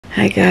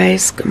Hi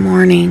guys, good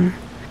morning.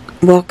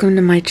 Welcome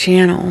to my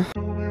channel.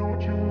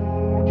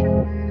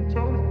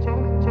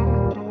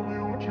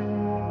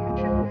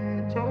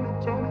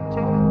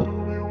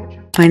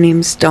 My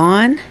name's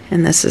Dawn,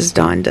 and this is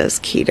Dawn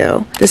Does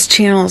Keto. This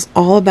channel is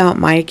all about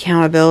my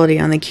accountability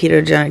on the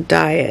ketogenic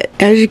diet.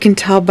 As you can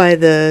tell by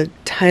the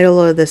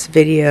title of this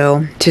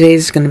video,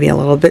 today's going to be a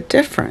little bit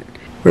different.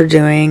 We're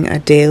doing a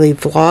daily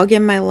vlog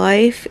in my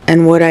life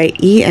and what I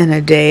eat in a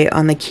day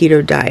on the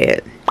keto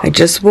diet. I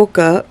just woke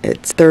up.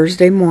 It's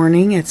Thursday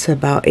morning. It's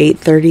about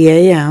 8:30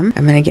 a.m.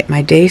 I'm going to get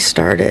my day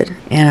started,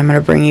 and I'm going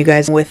to bring you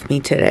guys with me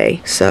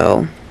today.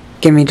 So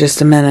give me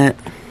just a minute.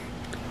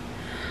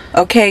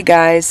 Okay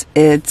guys,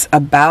 it's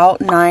about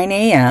 9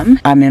 a.m.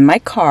 I'm in my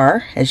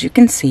car, as you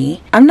can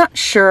see. I'm not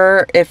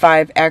sure if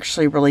I've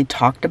actually really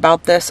talked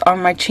about this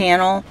on my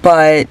channel,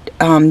 but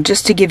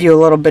just to give you a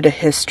little bit of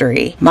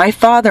history. My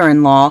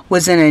father-in-law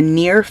was in a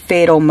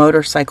near-fatal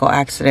motorcycle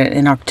accident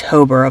in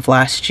October of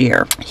last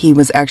year. He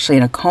was actually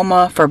in a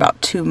coma for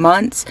about 2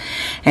 months,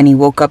 and he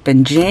woke up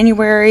in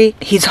January.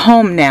 He's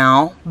home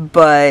now,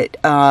 but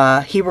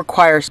he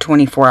requires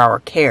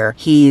 24-hour care.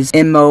 He's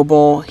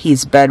immobile,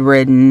 he's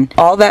bedridden,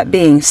 all that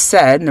being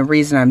said, and the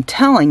reason I'm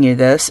telling you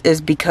this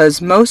is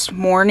because most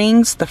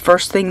mornings the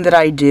first thing that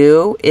I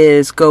do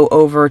is go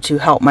over to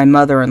help my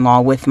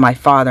mother-in-law with my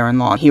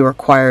father-in-law. He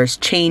requires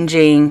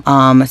changing,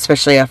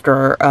 especially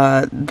after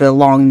the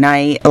long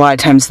night. A lot of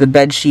times the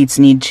bed sheets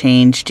need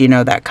changed, you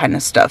know, that kind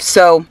of stuff.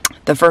 So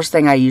the first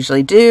thing I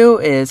usually do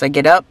is I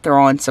get up,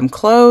 throw on some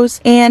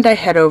clothes, and I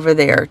head over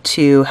there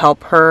to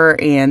help her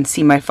and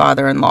see my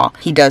father-in-law.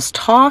 He does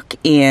talk,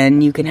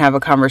 and you can have a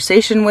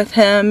conversation with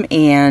him,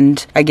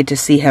 and I get to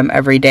see him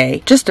every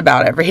day, just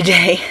about every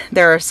day.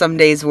 There are some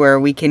days where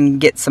we can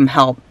get some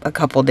help a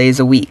couple days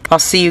a week. I'll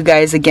see you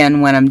guys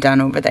again when I'm done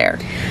over there.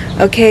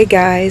 Okay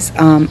guys,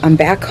 I'm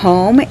back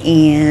home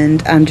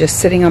and I'm just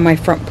sitting on my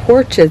front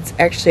porch. It's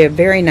actually a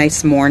very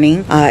nice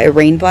morning. It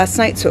rained last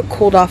night, so it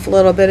cooled off a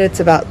little bit. It's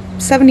about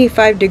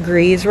 75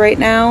 degrees right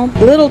now.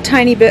 A little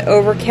tiny bit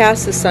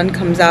overcast. The sun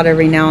comes out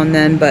every now and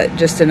then, but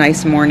just a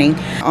nice morning.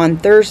 On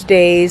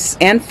Thursdays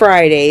and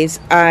Fridays,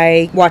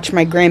 I watch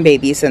my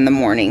grandbabies in the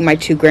morning. My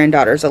two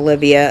granddaughters,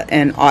 Olivia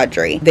and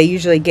Audrey. They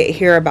usually get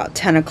here about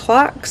 10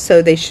 o'clock,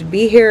 so they should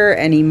be here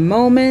any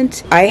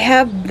moment. I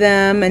have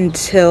them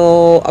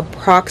until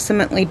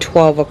approximately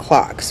 12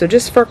 o'clock, so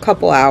just for a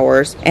couple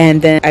hours,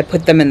 and then I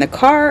put them in the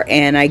car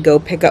and I go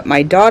pick up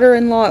my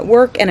daughter-in-law at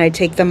work, and I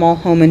take them all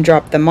home and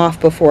drop them off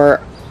before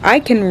I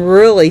can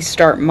really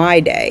start my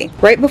day.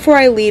 Right before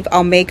I leave,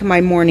 I'll make my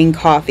morning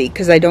coffee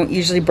because I don't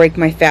usually break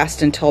my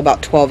fast until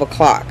about 12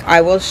 o'clock. I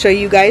will show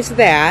you guys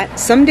that.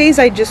 Some days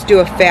I just do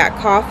a fat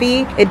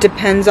coffee. It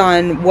depends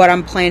on what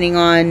I'm planning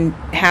on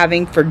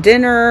having for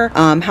dinner,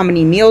 how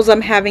many meals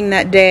I'm having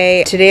that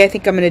day. Today I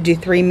think I'm going to do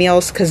 3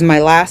 meals because my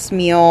last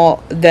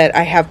meal that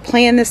I have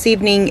planned this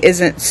evening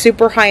isn't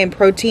super high in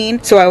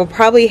protein. So I will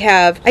probably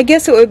have, I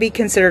guess it would be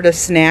considered a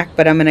snack,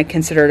 but I'm going to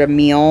consider it a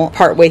meal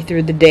partway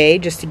through the day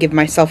just to give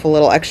myself a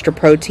little extra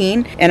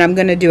protein. And I'm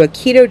going to do a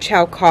keto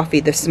chow coffee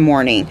this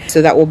morning,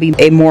 so that will be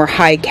a more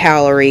high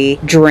calorie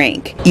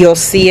drink. You'll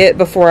see it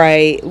before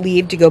I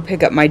leave to go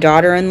pick up my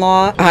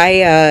daughter-in-law.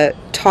 I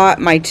taught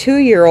my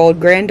 2-year-old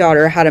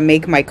granddaughter how to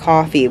make my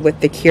coffee with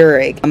the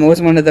Keurig. It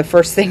was one of the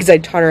first things I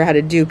taught her how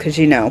to do because,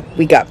 you know,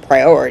 we got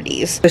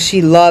priorities. So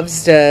she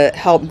loves to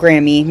help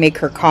Grammy make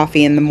her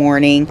coffee in the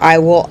morning. I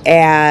will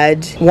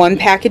add 1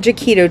 package of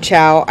keto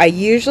chow. I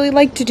usually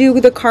like to do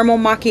the caramel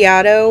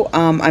macchiato.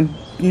 I'm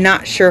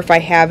not sure if I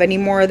have any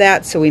more of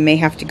that, so we may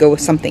have to go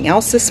with something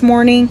else this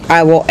morning.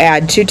 I will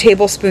add 2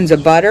 tablespoons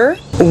of butter,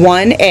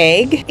 1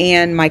 egg,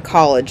 and my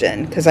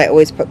collagen, because I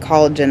always put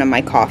collagen in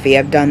my coffee.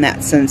 I've done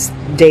that since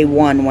day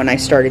 1 when I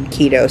started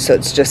keto, so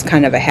it's just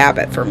kind of a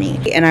habit for me.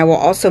 And I will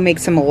also make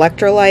some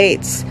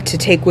electrolytes to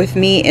take with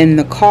me in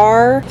the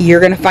car.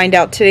 You're going to find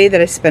out today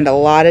that I spend a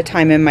lot of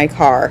time in my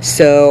car,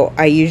 so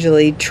I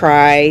usually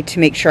try to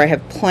make sure I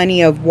have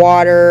plenty of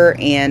water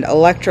and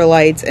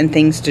electrolytes and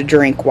things to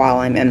drink while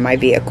I'm in my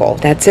vehicle.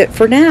 That's it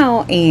for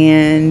now,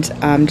 and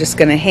I'm just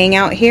gonna hang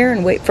out here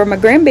and wait for my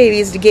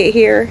grandbabies to get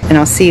here, and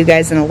I'll see you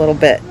guys in a little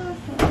bit.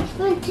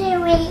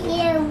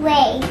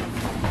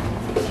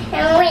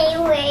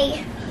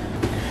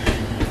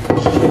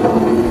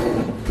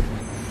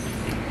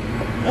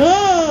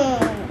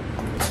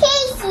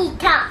 Tasty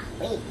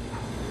coffee.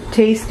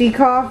 Tasty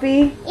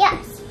coffee?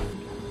 Yes.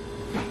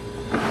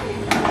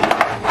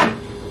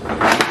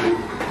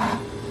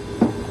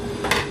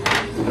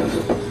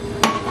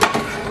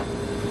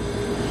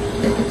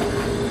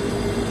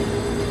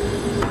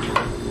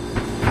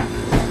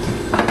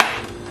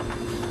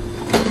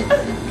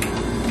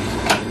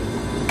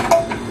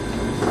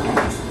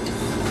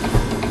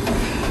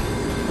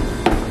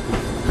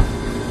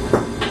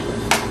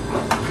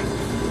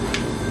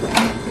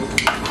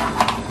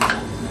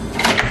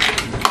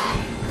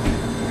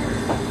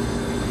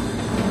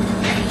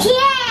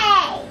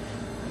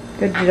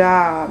 Good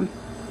job.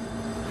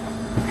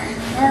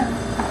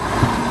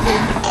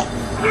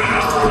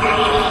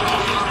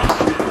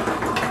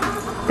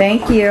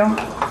 Thank you.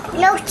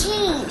 No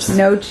cheese.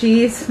 No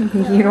cheese?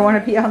 You don't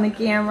want to be on the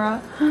camera?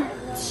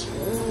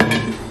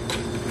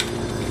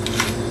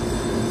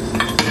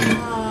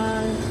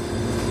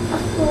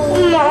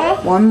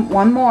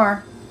 One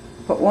more.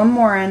 Put one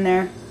more in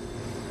there.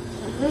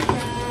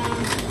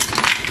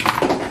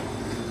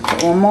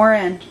 Put one more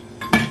in.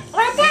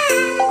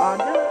 All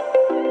done.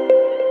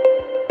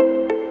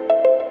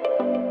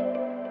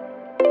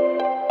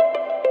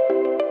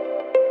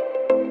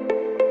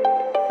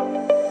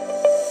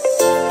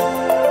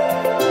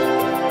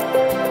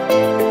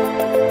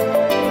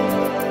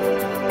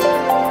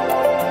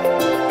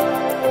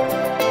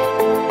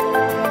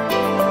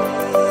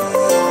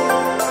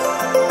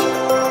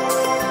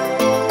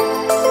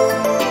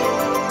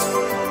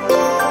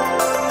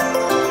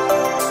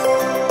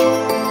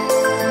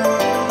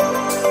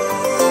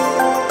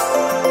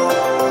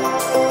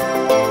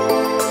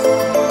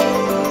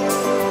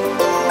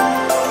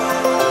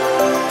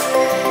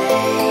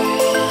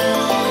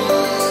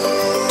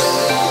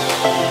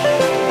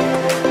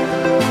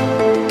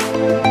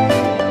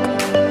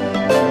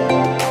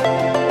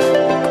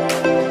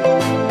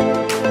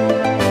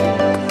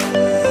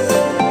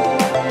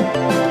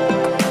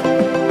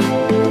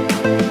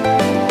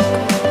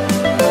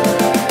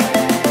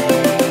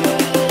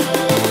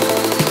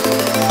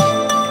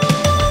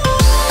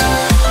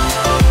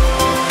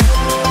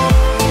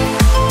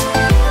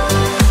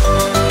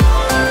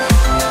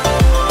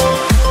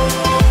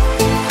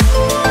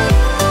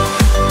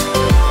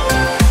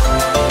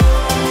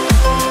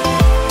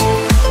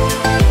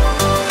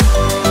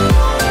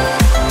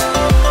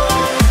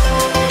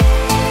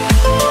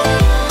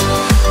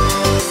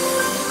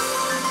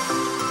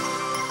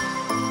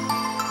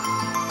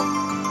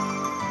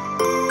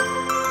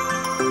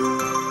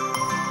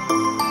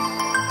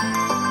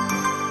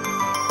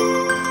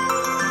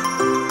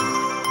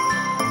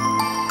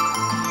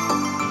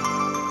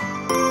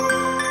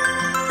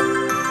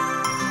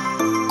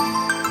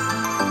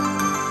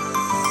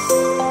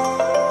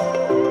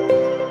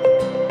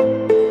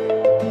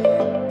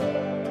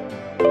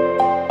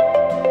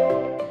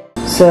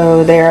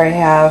 So there I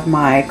have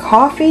my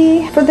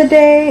coffee for the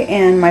day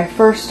and my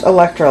first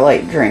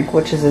electrolyte drink,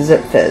 which is a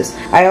Zip Fizz.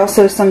 I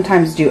also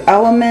sometimes do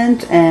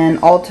Element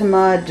and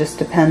Ultima, it just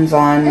depends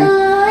on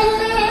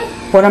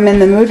what I'm in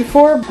the mood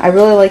for. I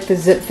really like the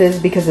Zip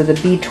Fizz because of the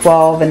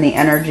B12 and the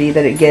energy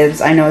that it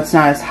gives. I know it's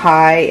not as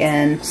high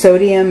in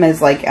sodium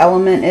as like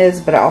Element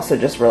is, but I also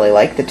just really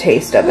like the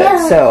taste of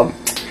it. So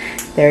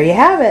there you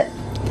have it.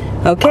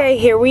 Okay,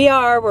 here we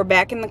are. We're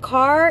back in the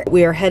car.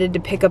 We are headed to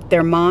pick up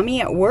their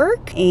mommy at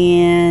work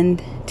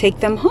and take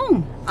them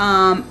home.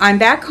 I'm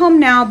back home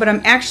now, but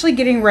I'm actually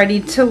getting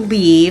ready to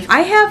leave.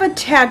 I have a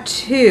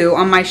tattoo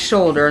on my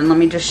shoulder, and let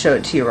me just show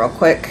it to you real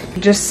quick.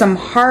 Just some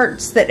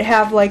hearts that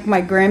have like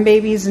my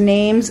grandbaby's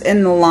names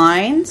in the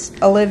lines.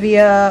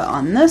 Olivia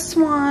on this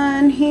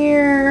one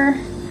here.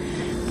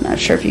 Not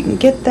sure if you can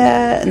get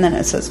that. And then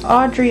it says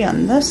Audrey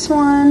on this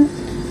one.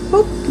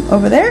 Oop,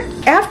 over there.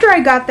 After I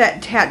got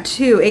that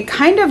tattoo, it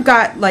kind of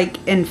got like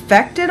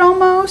infected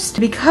almost.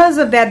 Because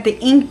of that, the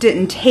ink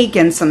didn't take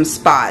in some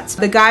spots.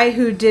 The guy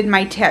who did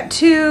my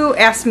tattoo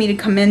asked me to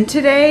come in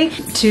today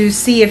to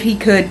see if he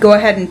could go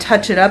ahead and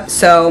touch it up.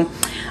 So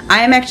I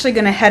am actually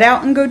going to head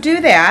out and go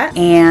do that.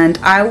 And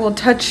I will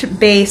touch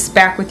base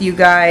back with you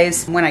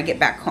guys when I get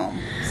back home.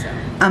 So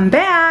I'm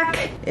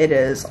back. It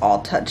is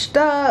all touched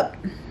up.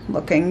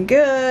 Looking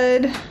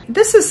good.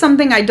 This is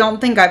something I don't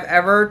think I've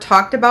ever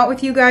talked about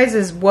with you guys,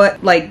 is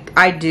what like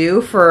I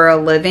do for a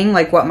living,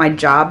 like what my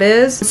job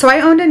is. So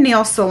I owned a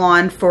nail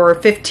salon for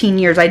 15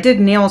 years. I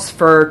did nails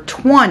for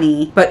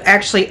 20, but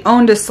actually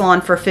owned a salon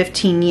for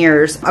 15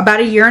 years. About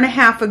a year and a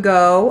half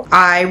ago,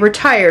 I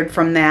retired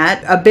from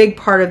that. A big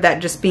part of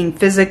that just being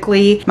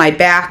physically, my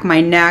back,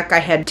 my neck. I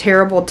had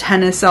terrible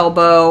tennis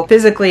elbow.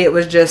 Physically, it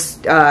was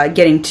just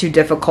getting too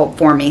difficult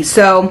for me.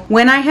 So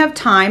when I have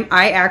time,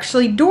 I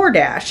actually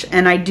DoorDash.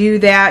 And I do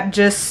that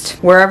just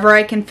wherever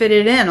I can fit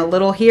it in. A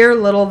little here, a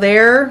little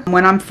there,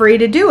 when I'm free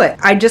to do it.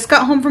 I just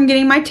got home from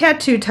getting my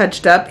tattoo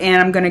touched up, and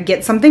I'm going to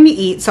get something to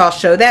eat, so I'll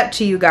show that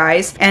to you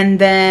guys. And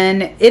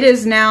then it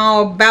is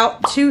now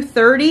about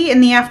 2:30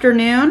 in the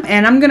afternoon,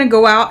 and I'm going to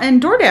go out and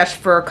DoorDash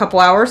for a couple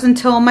hours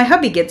until my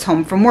hubby gets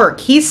home from work.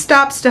 He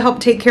stops to help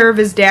take care of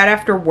his dad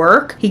after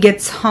work. He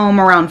gets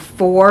home around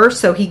 4,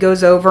 so he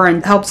goes over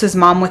and helps his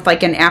mom with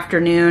like an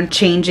afternoon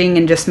changing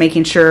and just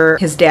making sure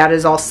his dad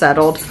is all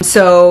settled.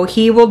 So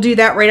he will do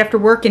that right after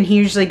work, and he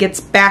usually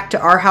gets back to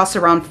our house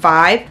around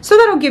 5. So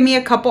that'll give me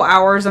a couple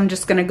hours. I'm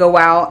just gonna go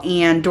out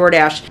and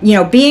DoorDash. You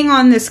know, being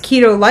on this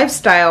keto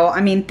lifestyle,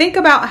 I mean, think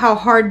about how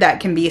hard that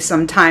can be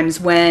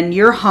sometimes when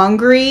you're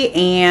hungry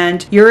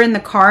and you're in the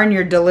car and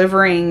you're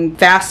delivering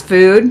fast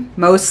food,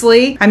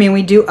 mostly. I mean,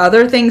 we do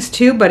other things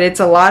too, but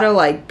it's a lot of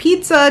like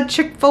pizza,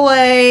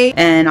 Chick-fil-A,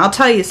 and I'll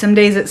tell you, some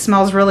days it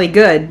smells really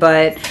good,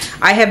 but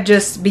I have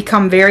just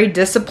become very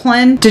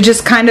disciplined to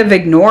just kind of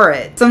ignore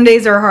it. Some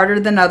days are harder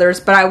than others,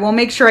 but I will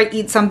make sure I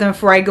eat something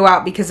before I go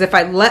out, because if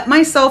I let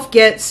myself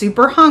get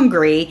super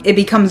hungry, it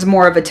becomes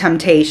more of a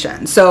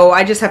temptation. So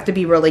I just have to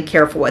be really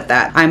careful with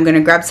that. I'm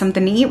gonna grab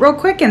something to eat real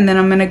quick and then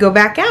I'm gonna go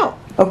back out.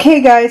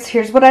 Okay guys,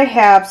 here's what I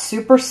have.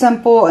 Super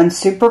simple and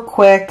super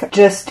quick.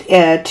 Just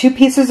 2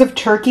 pieces of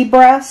turkey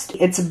breast.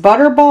 It's a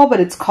butterball, but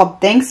it's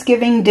called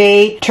Thanksgiving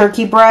Day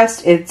turkey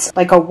breast. It's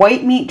like a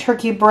white meat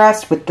turkey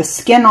breast with the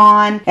skin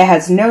on. It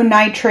has no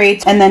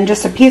nitrates. And then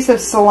just a piece of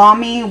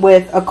salami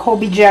with a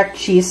Colby Jack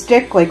cheese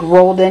stick like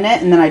rolled in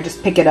it, and then I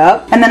just pick it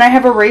up. And then I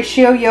have a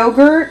ratio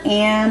yogurt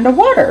and a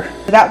water.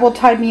 That will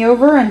tide me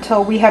over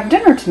until we have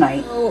dinner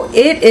tonight. So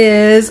it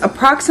is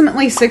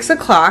approximately 6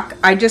 o'clock.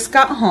 I just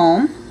got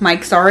home.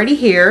 Mike's already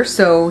here,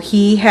 so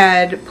he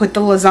had put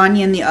the lasagna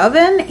in the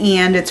oven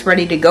and it's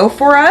ready to go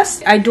for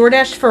us. I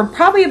DoorDashed for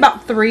probably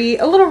about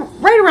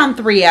right around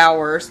 3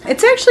 hours.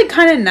 It's actually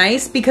kind of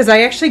nice because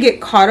I actually get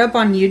caught up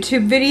on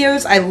YouTube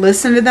videos. I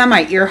listen to them,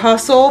 I ear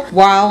hustle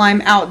while I'm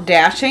out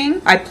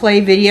dashing. I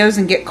play videos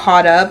and get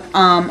caught up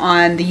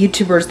on the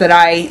YouTubers that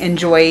I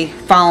enjoy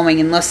following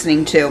and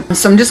listening to.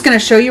 So I'm just gonna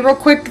show you real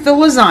quick the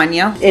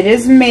lasagna. It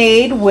is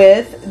made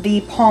with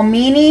the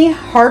Palmini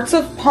Hearts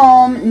of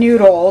Palm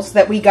noodles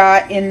that we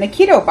got in the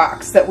keto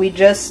box that we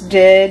just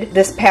did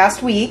this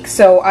past week.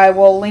 So I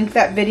will link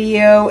that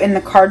video in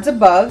the cards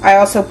above. I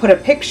also put a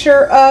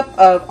picture up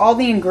of all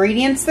the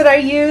ingredients that I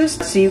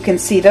used, so you can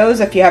see those.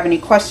 If you have any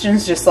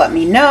questions, just let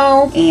me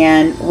know.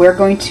 And we're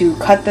going to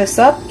cut this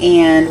up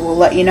and we'll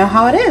let you know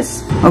how it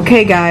is.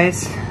 Okay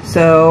guys,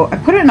 so I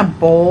put it in a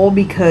bowl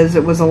because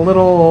it was a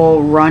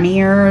little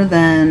runnier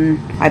than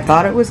I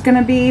thought it was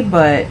gonna be,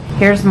 but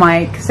here's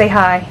Mike. Say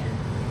hi.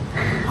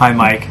 Hi,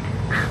 Mike.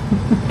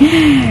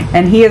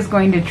 And he is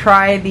going to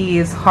try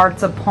these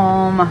Hearts of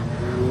Palm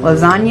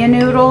lasagna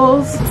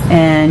noodles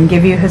and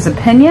give you his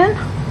opinion.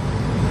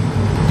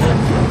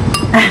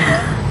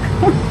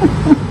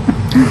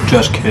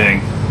 Just kidding.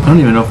 I don't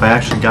even know if I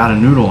actually got a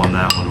noodle on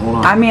that one. Hold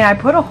on. I mean, I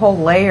put a whole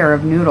layer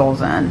of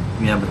noodles in.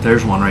 Yeah, but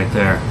there's one right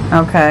there.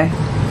 Okay.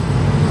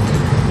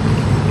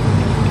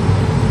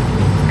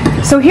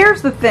 So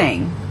here's the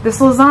thing. This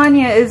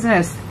lasagna isn't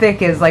as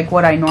thick as like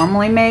what I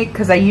normally make,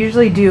 because I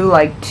usually do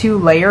like 2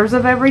 layers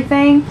of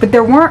everything, but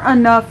there weren't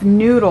enough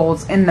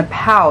noodles in the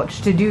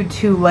pouch to do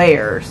 2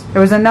 layers.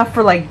 There was enough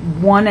for like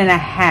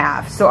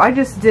 1.5, so I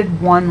just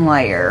did 1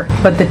 layer,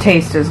 but the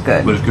taste is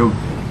good. Let's go.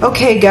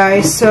 Okay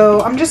guys,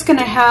 so I'm just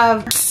gonna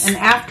have an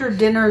after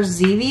dinner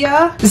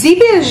Zevia.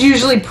 Zevia is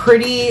usually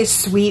pretty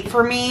sweet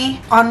for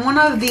me. On one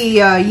of the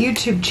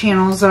YouTube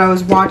channels that I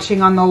was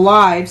watching on the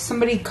live,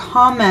 somebody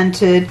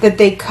commented that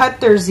they cut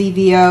their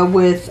Zevia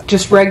with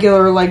just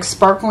regular like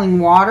sparkling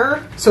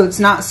water, so it's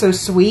not so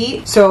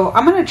sweet. So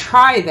I'm gonna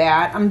try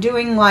that. I'm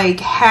doing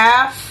like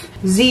half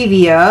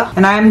Zevia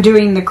and I'm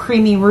doing the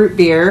creamy root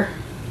beer.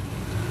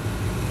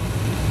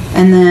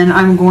 And then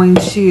I'm going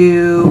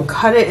to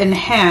cut it in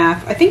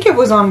half. I think it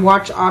was on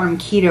Watch Autumn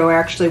Keto,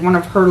 actually, one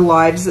of her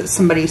lives that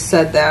somebody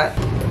said that.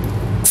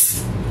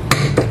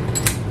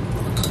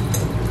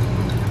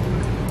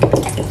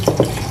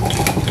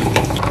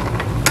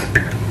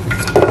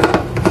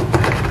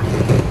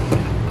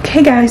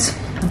 Okay guys,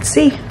 let's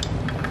see.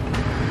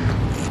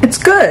 It's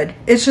good.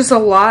 It's just a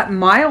lot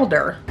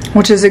milder,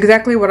 which is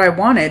exactly what I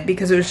wanted,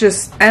 because it was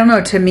just, I don't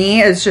know, to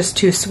me it's just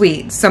too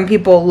sweet. Some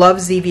people love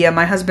Zevia.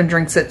 My husband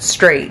drinks it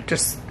straight,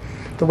 just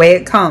the way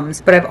it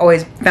comes, but I've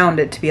always found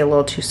it to be a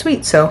little too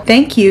sweet. So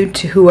thank you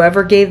to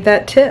whoever gave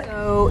that tip.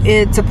 So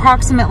it's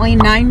approximately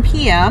 9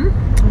 p.m.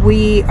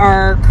 We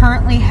are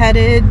currently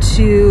headed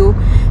to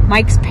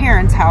Mike's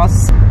parents'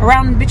 house.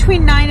 Around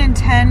between 9 and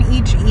 10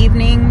 each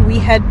evening, we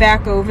head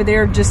back over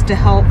there just to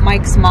help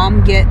Mike's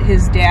mom get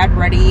his dad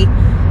ready,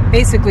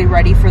 basically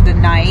ready for the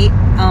night,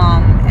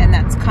 and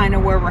that's kind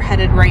of where we're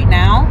headed right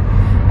now.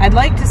 I'd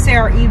like to say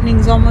our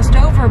evening's almost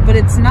over, but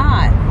it's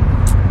not.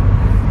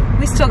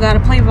 We still got to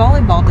play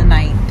volleyball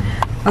tonight.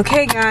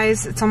 Okay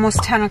guys, it's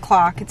almost 10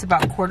 o'clock. It's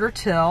about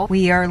 1:45.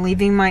 We are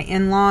leaving my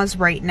in-laws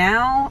right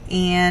now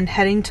and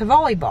heading to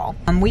volleyball.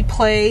 We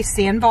play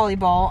sand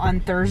volleyball on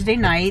Thursday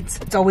nights.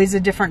 It's always a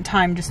different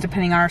time just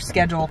depending on our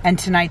schedule, and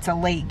tonight's a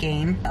late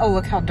game. Oh,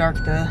 look how dark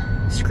the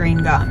screen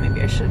got.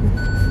 Maybe I should.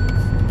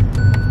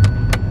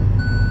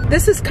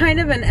 This is kind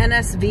of an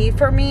NSV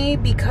for me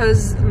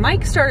because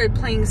Mike started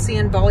playing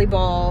sand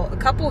volleyball a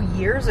couple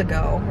years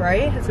ago,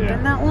 right? Has it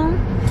been that long?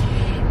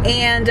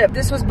 And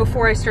this was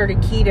before I started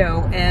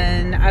keto,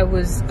 and I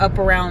was up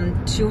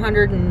around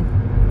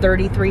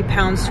 233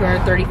 pounds,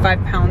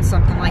 235 pounds,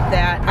 something like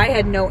that. I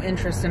had no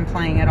interest in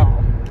playing at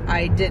all.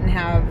 I didn't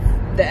have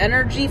the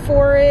energy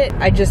for it.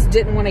 I just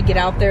didn't want to get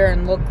out there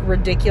and look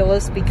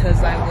ridiculous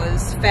because I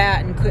was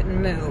fat and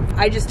couldn't move.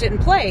 I just didn't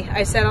play.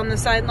 I sat on the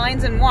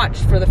sidelines and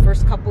watched for the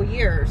first couple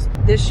years.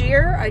 This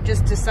year, I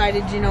just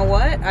decided, you know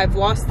what? I've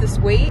lost this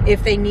weight.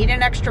 If they need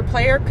an extra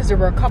player, because there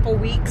were a couple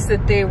weeks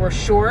that they were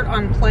short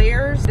on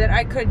players, that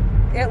I could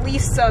at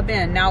least sub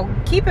in. Now,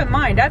 keep in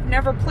mind, I've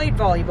never played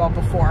volleyball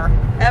before,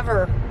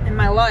 ever in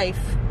my life.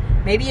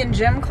 maybe in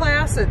gym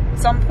class at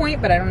some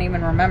point, but I don't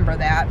even remember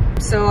that.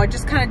 So I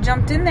just kind of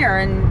jumped in there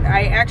and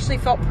I actually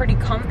felt pretty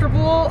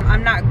comfortable.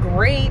 I'm not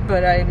great,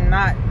 but I'm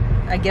not,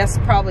 I guess,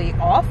 probably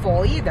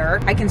awful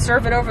either. I can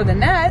serve it over the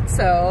net,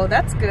 so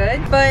that's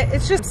good. But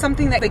it's just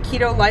something that the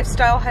keto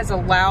lifestyle has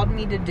allowed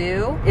me to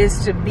do,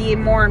 is to be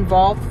more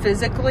involved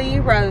physically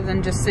rather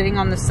than just sitting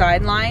on the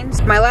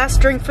sidelines. My last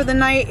drink for the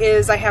night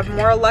is, I have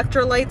more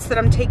electrolytes that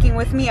I'm taking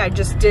with me. I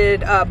just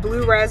did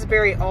Blue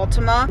Raspberry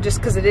Ultima just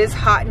because it is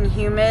hot and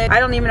humid. I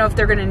don't even know if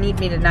they're gonna need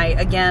me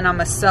tonight. Again,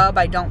 I'm a sub.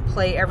 I don't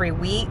play every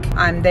week.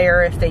 I'm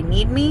there if they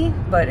need me,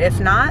 but if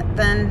not,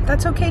 then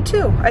that's okay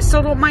too. I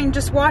still don't mind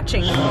just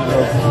watching.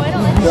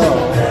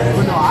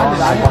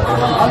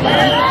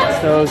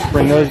 Those,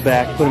 bring those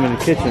back, put them in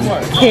the kitchen.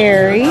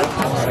 Carrie.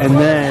 And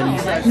then...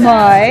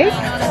 Mike.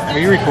 Are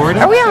you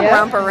recording? Are we on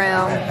Romper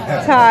Room?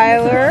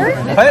 Tyler.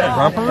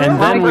 And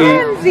then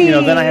Lindsay.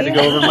 then I had to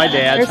go over to my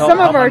dad's. There's some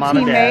of our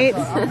teammates.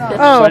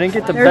 So I didn't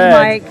get to there's bed.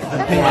 Mike.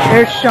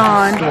 There's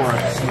Sean.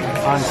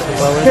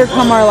 Here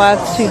come our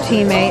last two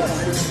teammates.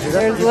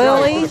 There's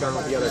Lily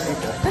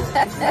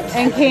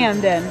and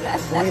Camden.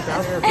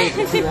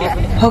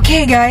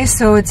 Okay guys,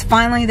 so it's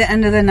finally the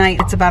end of the night.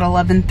 It's about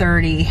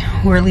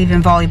 11:30. We're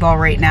leaving volleyball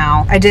right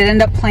now. I did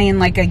end up playing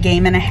like a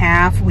game and a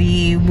half.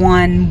 We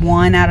won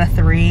 1 out of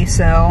 3,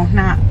 so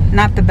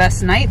not the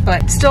best night,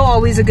 but still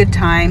always a good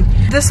time.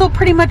 This will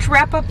pretty much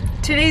wrap up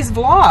today's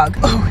vlog.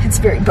 Oh, it's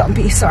very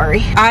bumpy,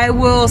 sorry. I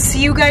will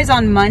see you guys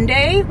on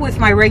Monday with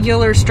my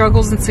regular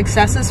struggles and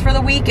successes for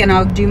the week, and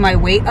I'll do my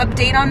weight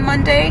update on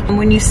Monday. And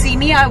when you see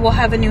me, I will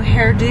have a new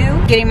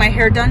hairdo. Getting my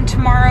hair done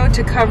tomorrow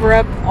to cover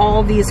up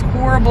all these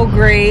horrible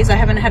grays. I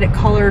haven't had it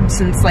colored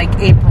since like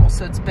April,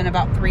 so it's been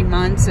about 3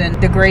 months, and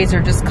the grays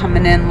are just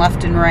coming in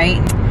left and right.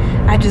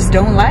 I just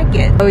don't like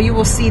it. So you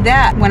will see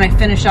that when I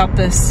finish out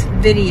this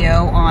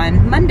video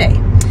on Monday.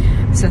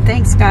 So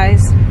thanks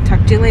guys.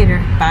 Talk to you later.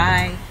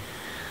 Bye.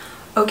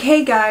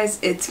 Okay guys,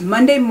 it's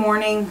Monday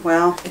morning.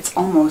 Well, it's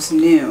almost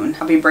noon.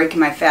 I'll be breaking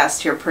my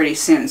fast here pretty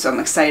soon, so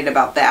I'm excited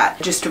about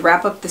that. Just to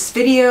wrap up this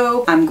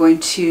video, I'm going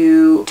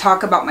to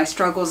talk about my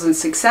struggles and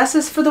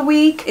successes for the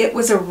week. It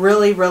was a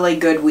really, really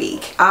good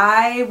week.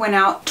 I went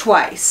out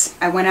twice.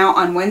 I went out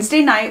on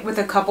Wednesday night with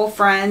a couple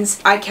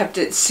friends. I kept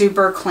it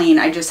super clean.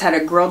 I just had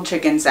a grilled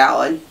chicken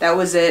salad. That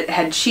was it.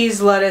 Had cheese,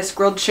 lettuce,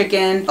 grilled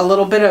chicken, a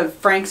little bit of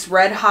Frank's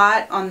Red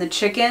Hot on the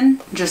chicken,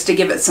 just to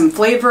give it some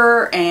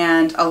flavor,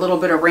 and a little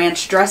bit of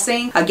ranch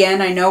dressing. Again,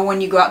 I know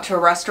when you go out to a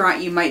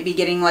restaurant you might be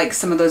getting like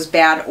some of those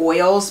bad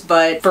oils,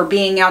 but for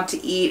being out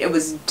to eat, it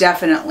was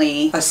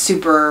definitely a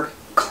super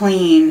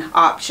clean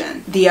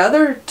option. The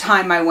other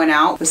time I went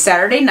out was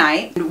Saturday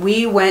night.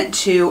 We went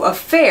to a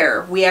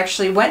fair. We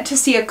actually went to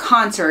see a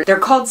concert. They're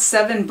called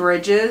Seven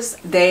Bridges.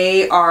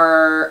 They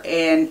are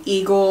an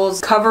Eagles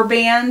cover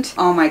band.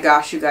 Oh my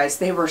gosh, you guys,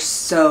 they were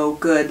so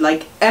good.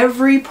 Like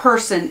every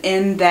person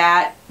in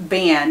that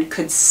band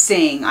could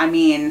sing. I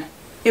mean,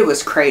 it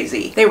was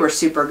crazy. They were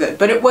super good.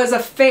 But it was a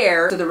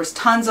fair, so there was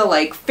tons of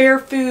like fair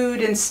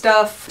food and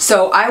stuff.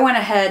 So I went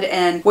ahead,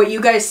 and what you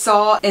guys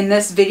saw in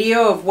this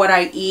video of what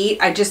I eat,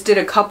 I just did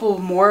a couple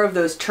more of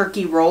those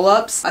turkey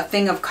roll-ups, a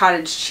thing of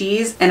cottage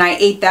cheese, and I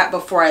ate that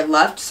before I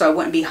left so I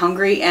wouldn't be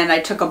hungry, and I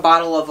took a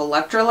bottle of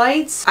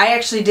electrolytes. I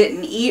actually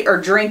didn't eat or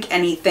drink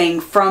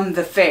anything from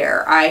the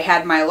fair. I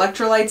had my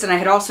electrolytes, and I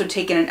had also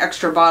taken an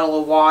extra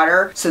bottle of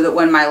water so that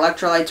when my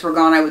electrolytes were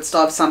gone I would still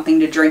have something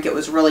to drink. It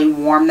was really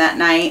warm that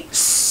night.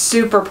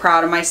 Super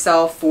proud of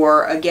myself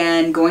for,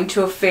 again, going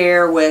to a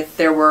fair with,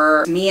 there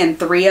were me and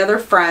 3 other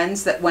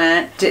friends that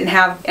went. Didn't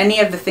have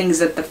any of the things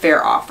that the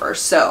fair offers.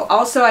 So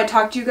also I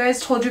told you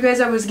guys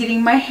I was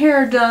getting my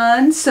hair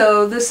done.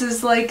 So this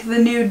is like the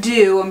new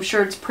do. I'm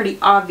sure it's pretty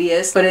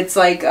obvious, but it's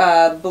like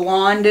a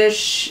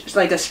blondish,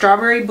 like a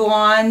strawberry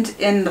blonde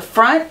in the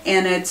front,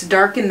 and it's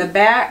dark in the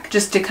back,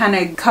 just to kind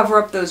of cover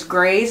up those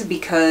grays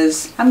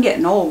because I'm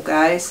getting old,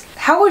 guys.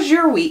 How was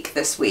your week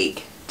this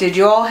week? Did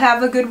you all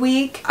have a good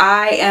week?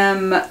 I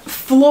am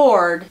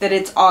floored that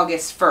it's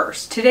August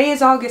 1st. Today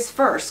is August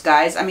 1st,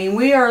 guys. I mean,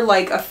 we are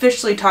like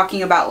officially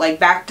talking about like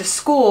back to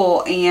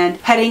school and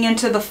heading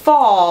into the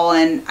fall,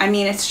 and I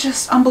mean, it's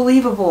just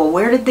unbelievable.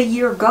 Where did the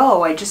year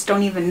go? I just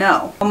don't even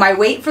know. My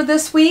weight for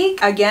this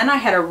week, again, I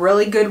had a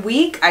really good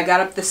week. I got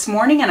up this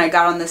morning and I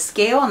got on the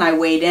scale and I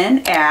weighed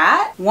in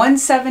at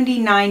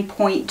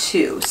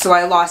 179.2. So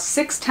I lost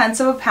 0.6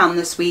 of a pound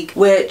this week,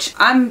 which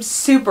I'm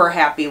super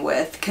happy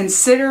with,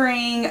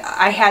 considering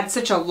I had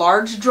such a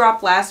large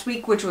drop last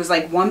week, which was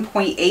like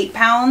 1.8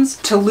 pounds.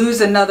 To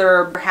lose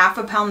another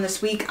 0.5 pound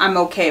this week, I'm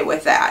okay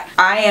with that.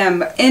 I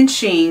am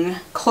inching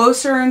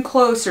closer and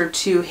closer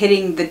to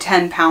hitting the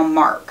 10-pound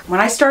mark. When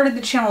I started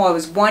the channel, I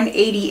was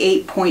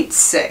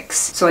 188.6.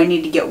 So I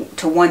need to get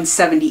to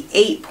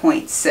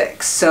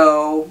 178.6.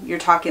 So you're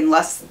talking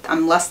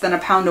I'm less than a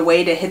pound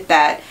away to hit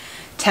that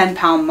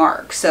 10-pound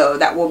mark. So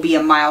that will be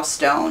a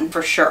milestone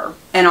for sure.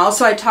 And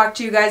also I talked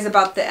to you guys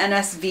about the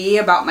NSV,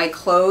 about my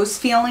clothes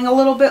feeling a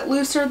little bit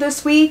looser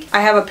this week.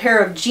 I have a pair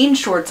of jean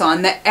shorts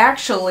on that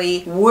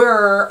actually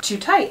were too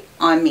tight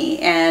on me,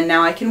 and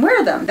now I can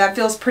wear them. That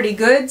feels pretty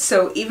good.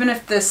 So even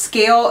if the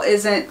scale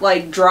isn't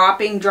like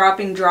dropping,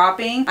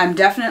 I'm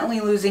definitely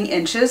losing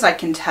inches, I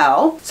can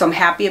tell. So I'm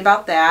happy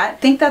about that. I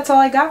think that's all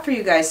I got for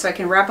you guys, so I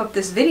can wrap up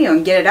this video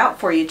and get it out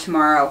for you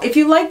tomorrow. If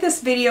you like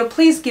this video,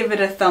 please give it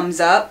a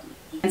thumbs up.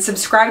 And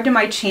subscribe to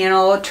my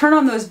channel, turn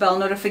on those bell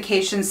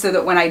notifications so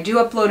that when I do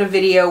upload a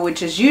video,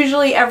 which is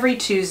usually every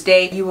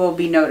Tuesday, you will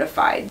be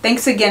notified.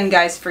 Thanks again,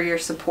 guys, for your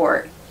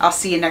support. I'll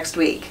see you next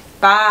week.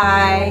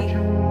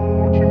 Bye!